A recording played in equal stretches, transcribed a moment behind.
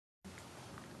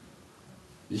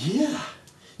Yeah.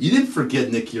 You didn't forget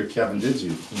Nikki or Kevin, did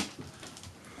you?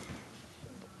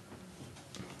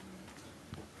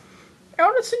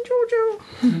 Alice and JoJo.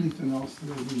 Anything else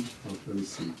there? Oh, let me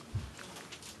see.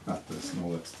 Not this.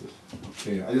 No, that's the.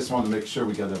 Okay, I just wanted to make sure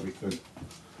we got everything.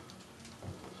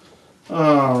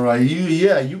 All right,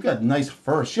 you got nice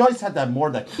fur. She always had that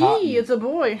more that cotton. It's a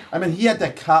boy. I mean, he had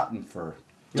that cotton fur.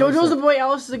 JoJo's the boy,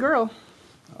 Alice is the girl.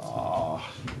 Oh.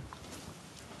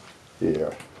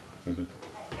 Here.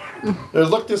 Here,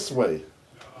 look this way.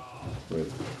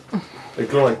 Wait. Hey,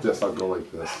 go like this. I'll go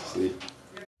like this. See?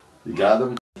 You got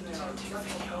him?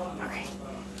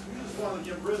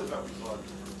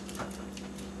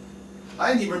 I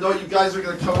didn't even know you guys were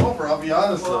going to come over, I'll be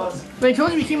honest. But I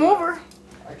told you we came over.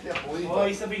 I can't believe it. Well,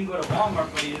 he said we can go to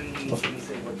Walmart, but he didn't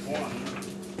say which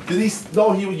one. Did he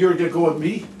know you were going to go with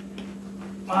me?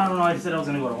 I don't know, I said I was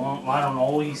going to go to Walmart. I don't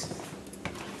know,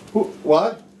 Who?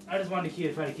 What? I just wanted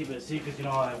to try to keep it a secret, you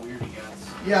know how weird he gets.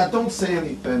 Yeah, don't say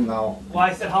anything now. Well,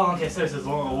 I said how long can I say? I said as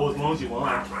long as you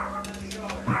want.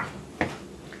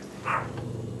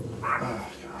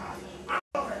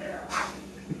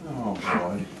 Oh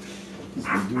boy. He's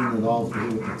been doing it all day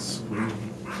with that screen.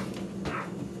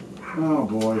 Oh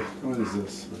boy, what is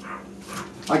this?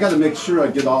 I gotta make sure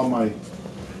I get all my...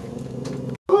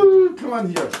 Ooh, come on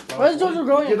here. Where's JoJo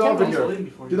going? Get over here.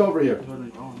 Get over here.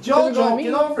 JoJo,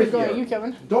 get over He's going at here. you,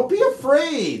 Kevin. Don't be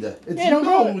afraid. It's Hey, don't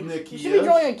go. who Nikki You should be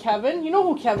going at Kevin. You know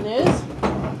who Kevin is.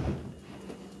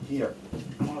 Here.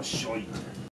 I want to show you.